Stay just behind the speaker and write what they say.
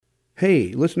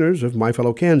Hey, listeners of My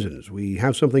Fellow Kansans, we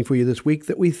have something for you this week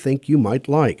that we think you might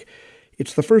like.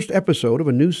 It's the first episode of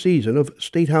a new season of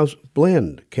State House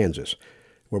Blend, Kansas,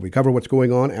 where we cover what's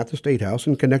going on at the State House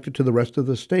and connect it to the rest of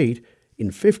the state in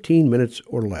 15 minutes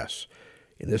or less.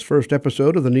 In this first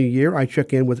episode of the new year, I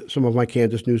check in with some of my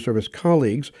Kansas News Service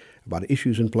colleagues about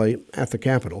issues in play at the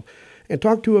Capitol and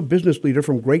talk to a business leader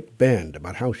from Great Bend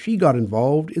about how she got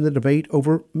involved in the debate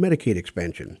over Medicaid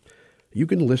expansion. You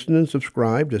can listen and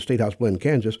subscribe to State House Blend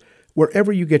Kansas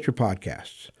wherever you get your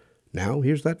podcasts. Now,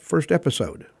 here's that first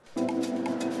episode.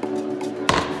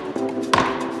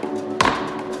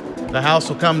 The House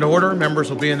will come to order. Members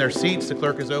will be in their seats. The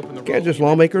clerk has opened the roll. Kansas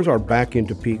lawmakers are back in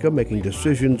Topeka making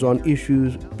decisions on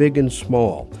issues big and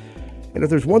small. And if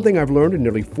there's one thing I've learned in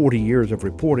nearly 40 years of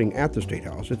reporting at the State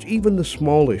House, it's even the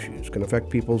small issues can affect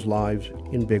people's lives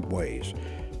in big ways.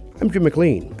 I'm Jim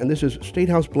McLean, and this is State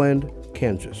House Blend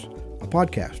Kansas, a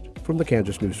podcast from the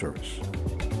Kansas News Service.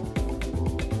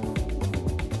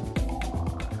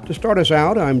 To start us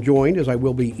out, I'm joined, as I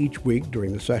will be each week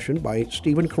during the session, by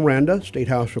Stephen Koranda, State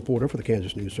House reporter for the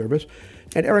Kansas News Service,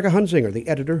 and Erica Hunzinger, the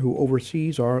editor who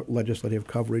oversees our legislative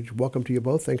coverage. Welcome to you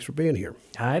both. Thanks for being here.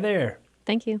 Hi there.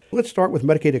 Thank you. Let's start with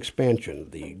Medicaid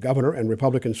expansion. The governor and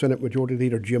Republican Senate Majority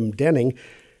Leader Jim Denning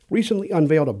recently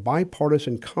unveiled a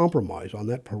bipartisan compromise on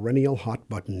that perennial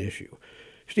hot-button issue.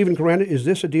 Stephen Koranda, is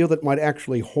this a deal that might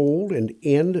actually hold and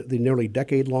end the nearly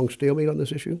decade-long stalemate on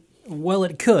this issue? Well,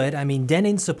 it could. I mean,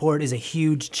 Denning's support is a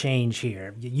huge change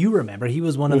here. You remember, he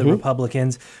was one of the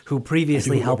Republicans who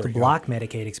previously helped block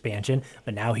Medicaid expansion,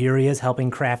 but now here he is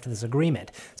helping craft this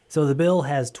agreement. So the bill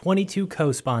has 22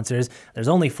 co-sponsors. There's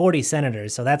only 40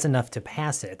 senators, so that's enough to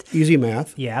pass it. Easy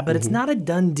math. Yeah, but it's not a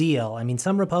done deal. I mean,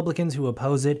 some Republicans who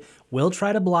oppose it will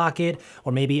try to block it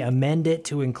or maybe amend it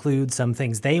to include some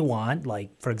things they want, like,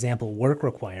 for example, work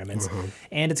requirements.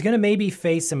 And it's going to maybe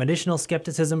face some additional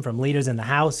skepticism from leaders in the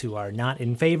House who are not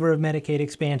in favor of Medicaid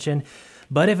expansion.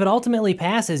 But if it ultimately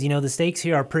passes, the stakes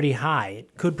here are pretty high.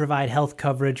 It could provide health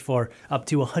coverage for up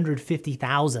to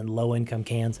 150,000 low-income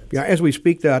Kansans. Yeah, as we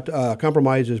speak, that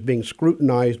compromise is being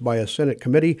scrutinized by a Senate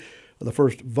committee. The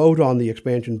first vote on the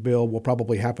expansion bill will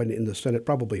probably happen in the Senate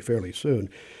probably fairly soon.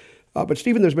 But,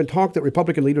 Stephen, there's been talk that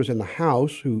Republican leaders in the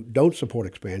House who don't support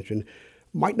expansion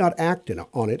might not act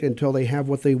on it until they have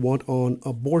what they want on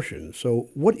abortion. So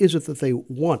what is it that they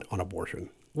want on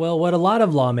abortion? Well, what a lot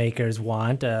of lawmakers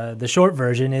want, the short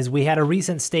version, is we had a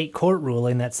recent state court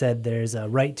ruling that said there's a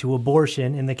right to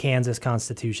abortion in the Kansas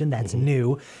Constitution. That's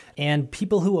new. And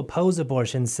people who oppose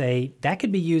abortion say that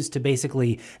could be used to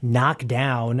basically knock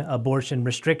down abortion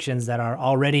restrictions that are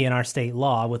already in our state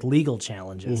law with legal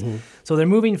challenges. So they're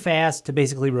moving fast to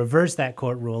basically reverse that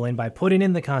court ruling by putting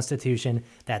in the Constitution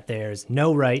that there's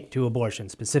no right to abortion,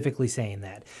 specifically saying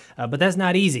that. But that's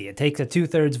not easy. It takes a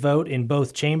 2/3 vote in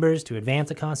both chambers to advance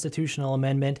a constitutional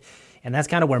amendment. And that's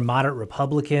kind of where moderate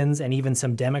Republicans and even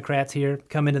some Democrats here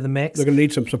come into the mix. They're going to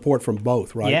need some support from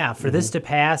both, right? Yeah, for this to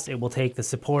pass, it will take the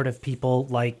support of people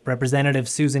like Representative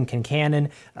Susan Kincannon.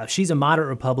 She's a moderate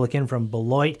Republican from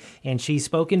Beloit, and she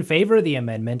spoke in favor of the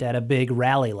amendment at a big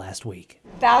rally last week.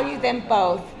 Value them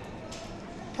both,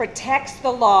 protects the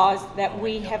laws that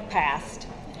we have passed,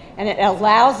 and it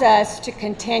allows us to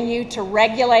continue to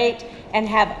regulate and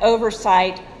have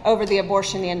oversight over the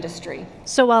abortion industry.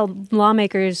 So while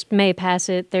lawmakers may pass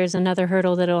it, there's another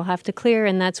hurdle that it'll have to clear,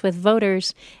 and that's with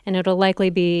voters, and it'll likely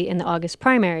be in the August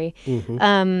primary.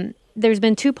 There's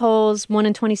been two polls, one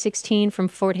in 2016 from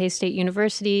Fort Hays State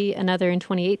University, another in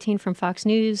 2018 from Fox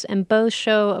News, and both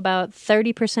show about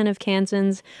 30% of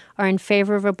Kansans are in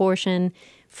favor of abortion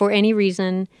for any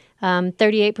reason,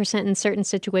 38% in certain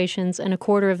situations, and a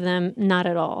quarter of them not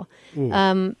at all.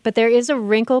 But there is a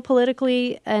wrinkle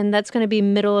politically, and that's going to be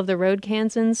middle-of-the-road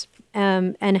Kansans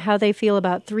and how they feel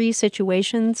about three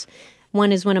situations.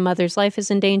 One is when a mother's life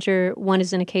is in danger, one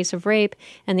is in a case of rape,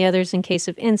 and the other is in case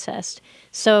of incest.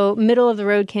 So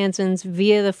middle-of-the-road Kansans,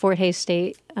 via the Fort Hays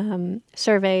State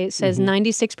survey, says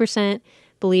 96%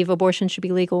 believe abortion should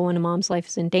be legal when a mom's life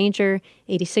is in danger,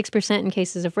 86% in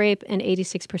cases of rape, and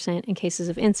 86% in cases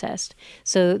of incest.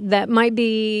 So that might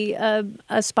be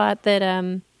a spot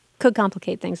that could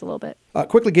complicate things a little bit.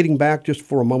 Quickly getting back just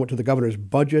for a moment to the governor's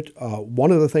budget,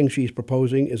 one of the things she's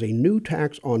proposing is a new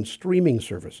tax on streaming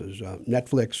services,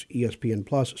 Netflix, ESPN+,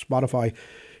 Spotify,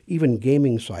 even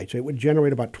gaming sites. It would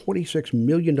generate about $26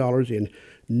 million in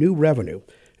new revenue.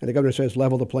 And the governor says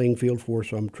level the playing field for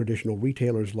some traditional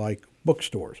retailers like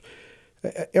bookstores.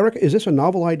 Erica, is this a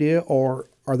novel idea, or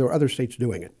are there other states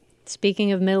doing it?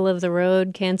 Speaking of middle of the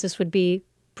road, Kansas would be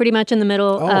pretty much in the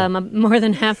middle. Oh. More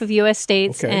than half of U.S.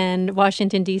 states Okay. and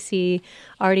Washington, D.C.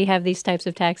 already have these types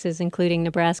of taxes, including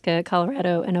Nebraska,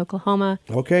 Colorado, and Oklahoma.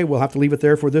 Okay, we'll have to leave it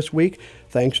there for this week.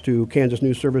 Thanks to Kansas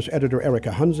News Service editor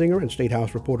Erica Hunzinger and State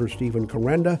House reporter Stephen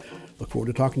Correnda. Look forward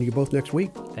to talking to you both next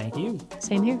week. Thank you.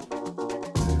 Same here.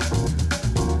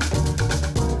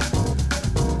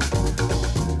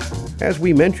 As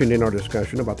we mentioned in our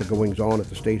discussion about the goings-on at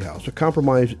the State House, a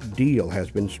compromise deal has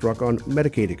been struck on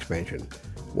Medicaid expansion,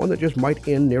 one that just might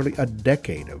end nearly a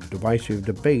decade of divisive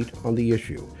debate on the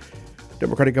issue.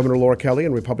 Democratic Governor Laura Kelly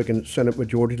and Republican Senate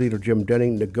Majority Leader Jim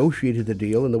Denning negotiated the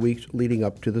deal in the weeks leading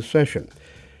up to the session.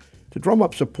 To drum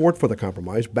up support for the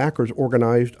compromise, backers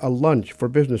organized a lunch for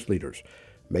business leaders.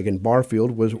 Megan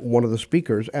Barfield was one of the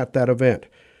speakers at that event.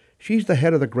 She's the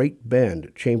head of the Great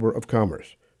Bend Chamber of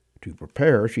Commerce. To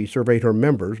prepare, she surveyed her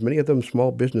members, many of them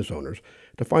small business owners,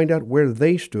 to find out where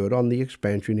they stood on the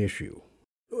expansion issue.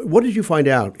 What did you find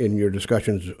out in your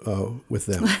discussions with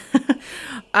them?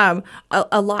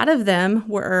 A lot of them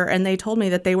were, and they told me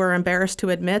that they were embarrassed to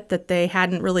admit that they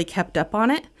hadn't really kept up on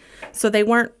it. So they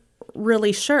weren't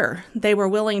really sure. They were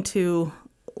willing to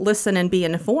listen and be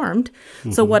informed.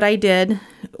 Mm-hmm. So what I did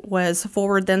was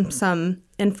forward them some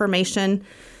information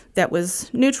that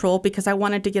was neutral because I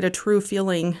wanted to get a true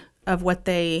feeling of what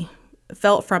they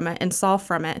felt from it and saw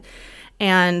from it.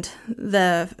 And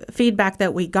the feedback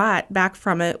that we got back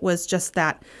from it was just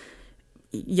that,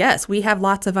 yes, we have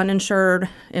lots of uninsured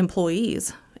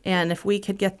employees. And if we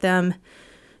could get them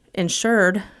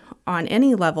insured on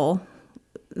any level,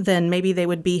 then maybe they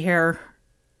would be here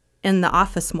in the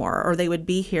office more, or they would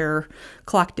be here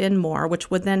clocked in more,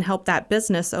 which would then help that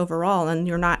business overall. And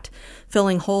you're not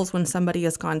filling holes when somebody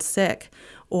has gone sick,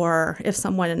 or if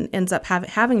someone ends up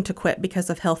having to quit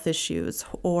because of health issues,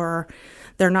 or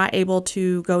they're not able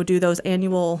to go do those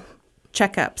annual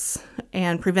checkups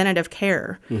and preventative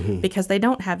care because they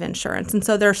don't have insurance. And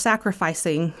so they're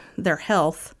sacrificing their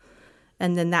health,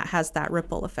 and then that has that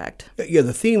ripple effect. Yeah,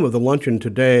 the theme of the luncheon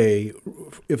today,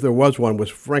 if there was one, was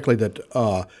frankly that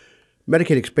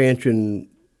Medicaid expansion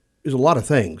is a lot of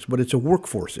things, but it's a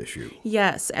workforce issue.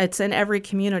 Yes, it's in every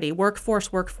community.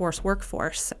 Workforce, workforce,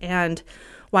 workforce. And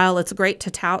while it's great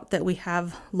to tout that we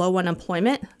have low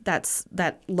unemployment,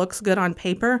 that looks good on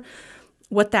paper,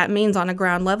 what that means on a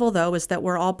ground level, though, is that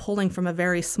we're all pulling from a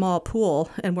very small pool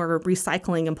and we're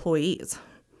recycling employees.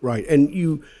 Right. And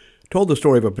you told the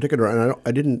story of a particular, and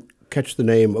I didn't catch the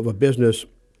name of a business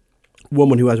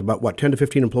woman who has about, 10 to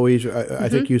 15 employees, I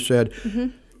think you said. Mm-hmm.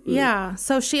 Yeah.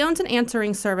 So she owns an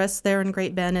answering service there in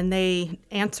Great Bend, and they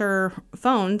answer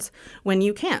phones when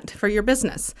you can't for your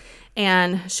business.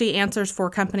 And she answers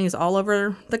for companies all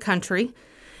over the country.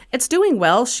 It's doing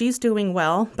well. She's doing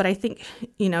well. But I think,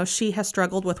 she has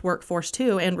struggled with workforce,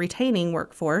 too, and retaining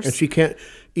workforce. And she can't,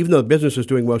 even though the business is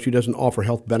doing well, she doesn't offer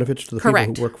health benefits to the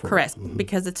people who work for her. Correct. Mm-hmm.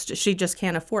 Because she just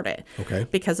can't afford it. Okay.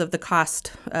 Because of the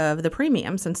cost of the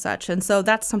premiums and such. And so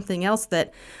that's something else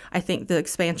that I think the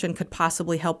expansion could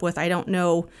possibly help with. I don't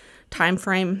know time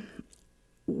frame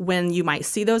when you might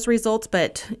see those results,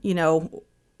 but,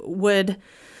 would...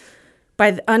 by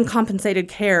the uncompensated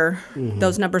care,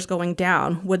 those numbers going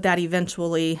down, would that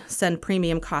eventually send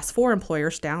premium costs for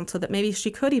employers down so that maybe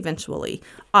she could eventually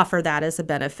offer that as a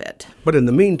benefit? But in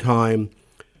the meantime,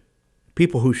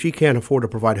 people who she can't afford to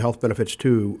provide health benefits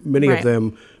to, many of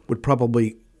them would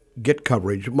probably get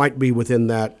coverage, might be within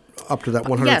that, up to that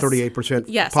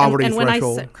 138% poverty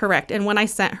threshold. Correct. And when I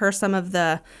sent her some of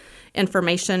the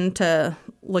information to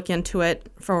look into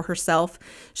it for herself,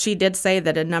 she did say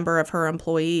that a number of her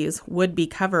employees would be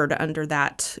covered under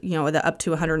that, the up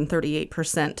to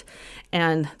 138%.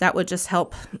 And that would just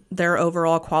help their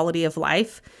overall quality of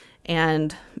life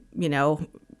and,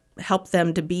 help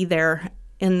them to be there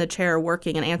in the chair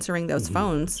working and answering those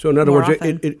phones. So in other words,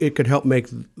 it could help make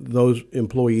those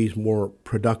employees more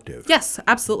productive. Yes,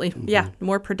 absolutely. Yeah,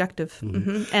 more productive.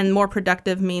 And more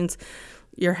productive means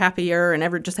you're happier and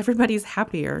everybody's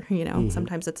happier.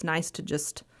 Sometimes it's nice to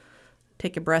just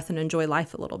take a breath and enjoy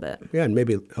life a little bit. Yeah, and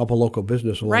maybe help a local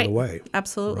business along the way.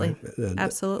 Absolutely. Right?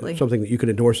 Absolutely. Something that you could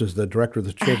endorse as the director of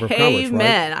the Chamber of Commerce, right?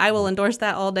 Amen. I will endorse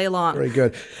that all day long. Very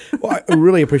good. Well, I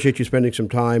really appreciate you spending some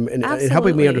time and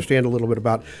helping me understand a little bit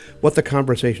about what the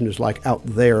conversation is like out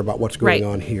there about what's going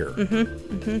on here.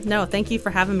 No, thank you for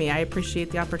having me. I appreciate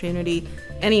the opportunity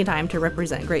anytime to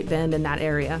represent Great Bend in that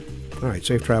area. All right,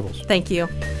 safe travels. Thank you.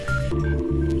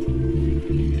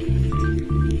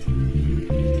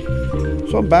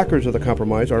 Some backers of the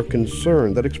compromise are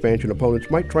concerned that expansion opponents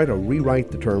might try to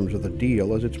rewrite the terms of the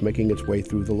deal as it's making its way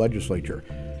through the legislature.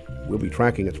 We'll be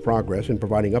tracking its progress and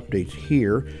providing updates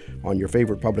here on your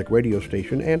favorite public radio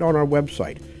station and on our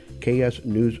website.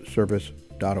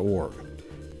 ksnewsservice.org.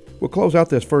 We'll close out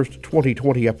this first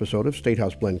 2020 episode of State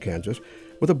House Blend, Kansas,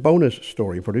 with a bonus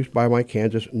story produced by my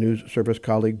Kansas News Service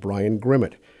colleague Brian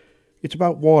Grimmett. It's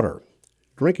about water,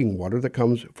 drinking water that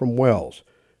comes from wells,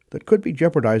 that could be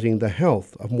jeopardizing the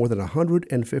health of more than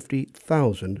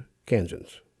 150,000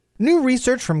 Kansans. New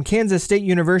research from Kansas State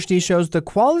University shows the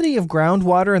quality of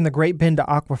groundwater in the Great Bend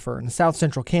Aquifer in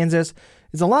south-central Kansas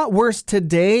is a lot worse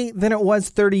today than it was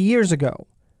 30 years ago.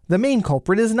 The main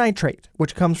culprit is nitrate,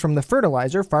 which comes from the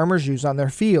fertilizer farmers use on their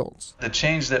fields. The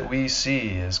change that we see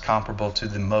is comparable to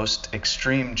the most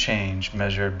extreme change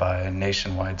measured by a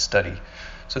nationwide study.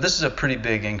 So this is a pretty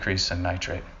big increase in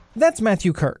nitrate. That's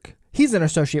Matthew Kirk. He's an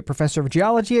associate professor of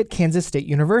geology at Kansas State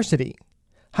University.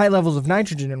 High levels of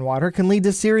nitrogen in water can lead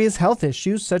to serious health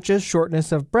issues such as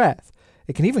shortness of breath.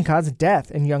 It can even cause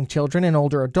death in young children and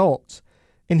older adults.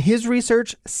 In his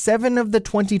research, 7 of the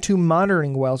 22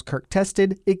 monitoring wells Kirk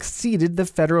tested exceeded the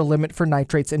federal limit for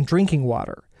nitrates in drinking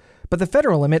water. But the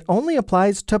federal limit only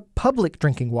applies to public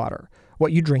drinking water,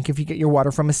 what you drink if you get your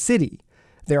water from a city.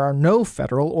 There are no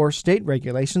federal or state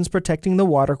regulations protecting the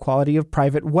water quality of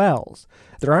private wells.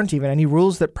 There aren't even any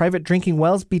rules that private drinking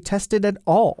wells be tested at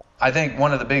all. I think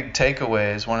one of the big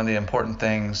takeaways, one of the important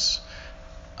things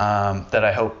that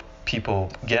I hope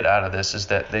people get out of this is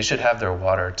that they should have their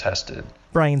water tested.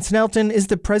 Brian Snelton is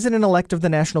the president-elect of the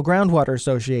National Groundwater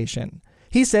Association.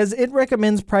 He says it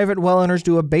recommends private well owners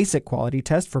do a basic quality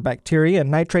test for bacteria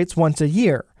and nitrates once a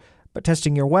year. But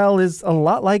testing your well is a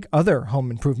lot like other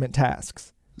home improvement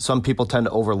tasks. Some people tend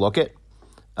to overlook it.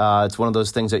 It's one of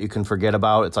those things that you can forget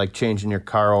about. It's like changing your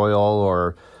car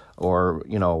oil or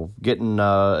getting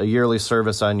a yearly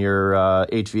service on your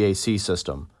HVAC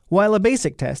system. While a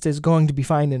basic test is going to be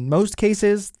fine in most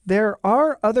cases, there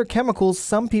are other chemicals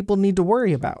some people need to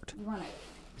worry about. You want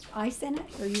ice in it,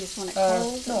 or you just want it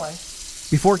cold? No ice.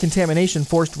 Before contamination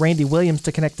forced Randy Williams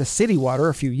to connect to city water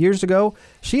a few years ago,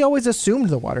 she always assumed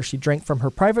the water she drank from her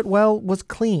private well was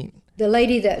clean. The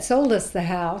lady that sold us the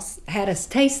house had us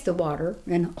taste the water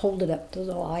and hold it up to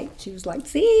the light. She was like,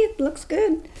 "See, it looks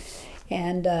good,"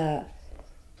 and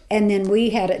then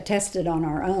we had it tested on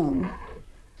our own,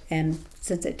 and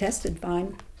since it tested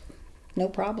fine, no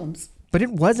problems. But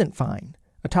it wasn't fine.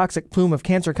 A toxic plume of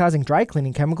cancer-causing dry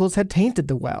cleaning chemicals had tainted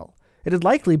the well. It had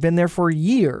likely been there for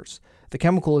years. The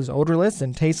chemical is odorless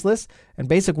and tasteless, and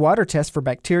basic water tests for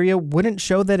bacteria wouldn't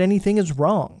show that anything is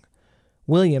wrong.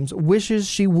 Williams wishes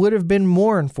she would have been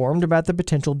more informed about the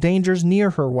potential dangers near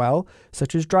her well,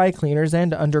 such as dry cleaners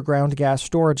and underground gas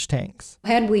storage tanks.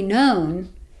 Had we known,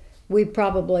 we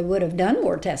probably would have done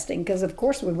more testing, because of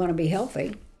course we want to be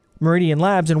healthy. Meridian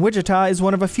Labs in Wichita is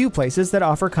one of a few places that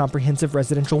offer comprehensive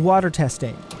residential water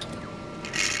testing.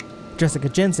 Jessica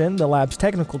Jensen, the lab's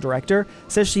technical director,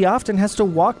 says she often has to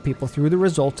walk people through the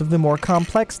results of the more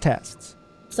complex tests.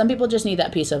 Some people just need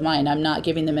that peace of mind. I'm not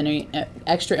giving them any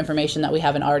extra information that we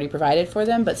haven't already provided for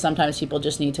them, but sometimes people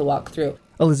just need to walk through.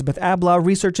 Elizabeth Ablaw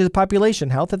researches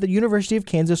population health at the University of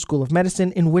Kansas School of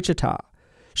Medicine in Wichita.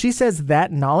 She says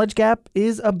that knowledge gap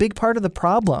is a big part of the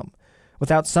problem.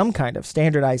 Without some kind of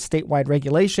standardized statewide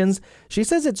regulations, she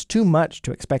says it's too much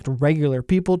to expect regular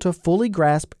people to fully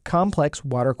grasp complex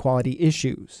water quality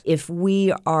issues. If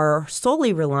we are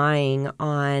solely relying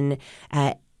on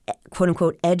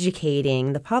quote-unquote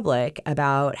educating the public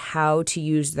about how to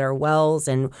use their wells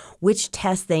and which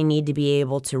tests they need to be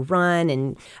able to run,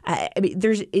 and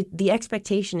the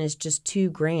expectation is just too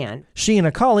grand. She and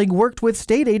a colleague worked with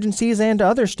state agencies and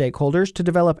other stakeholders to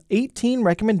develop 18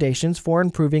 recommendations for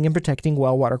improving and protecting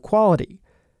well water quality.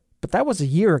 But that was a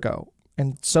year ago,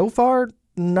 and so far,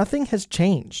 nothing has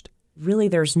changed. Really,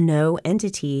 there's no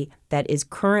entity that is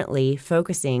currently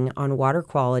focusing on water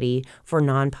quality for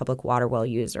non-public water well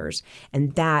users,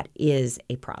 and that is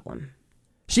a problem.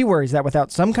 She worries that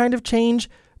without some kind of change,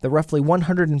 the roughly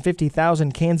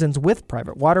 150,000 Kansans with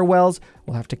private water wells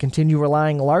will have to continue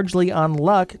relying largely on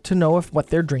luck to know if what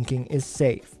they're drinking is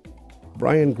safe.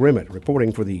 Brian Grimmett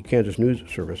reporting for the Kansas News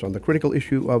Service on the critical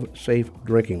issue of safe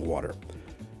drinking water.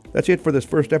 That's it for this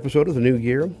first episode of the new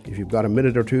year. If you've got a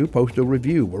minute or two, post a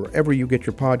review wherever you get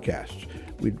your podcasts.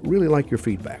 We'd really like your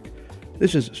feedback.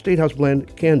 This is State House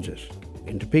Blend, Kansas.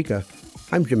 In Topeka,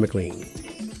 I'm Jim McLean.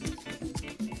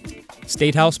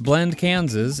 State House Blend,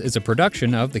 Kansas is a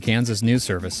production of the Kansas News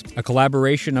Service, a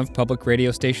collaboration of public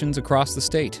radio stations across the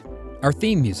state. Our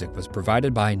theme music was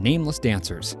provided by Nameless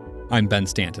Dancers. I'm Ben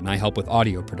Stanton. I help with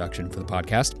audio production for the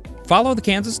podcast. Follow the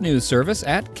Kansas News Service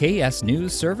at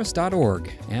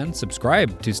ksnewsservice.org and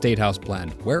subscribe to State House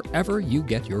Blend wherever you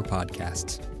get your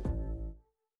podcasts.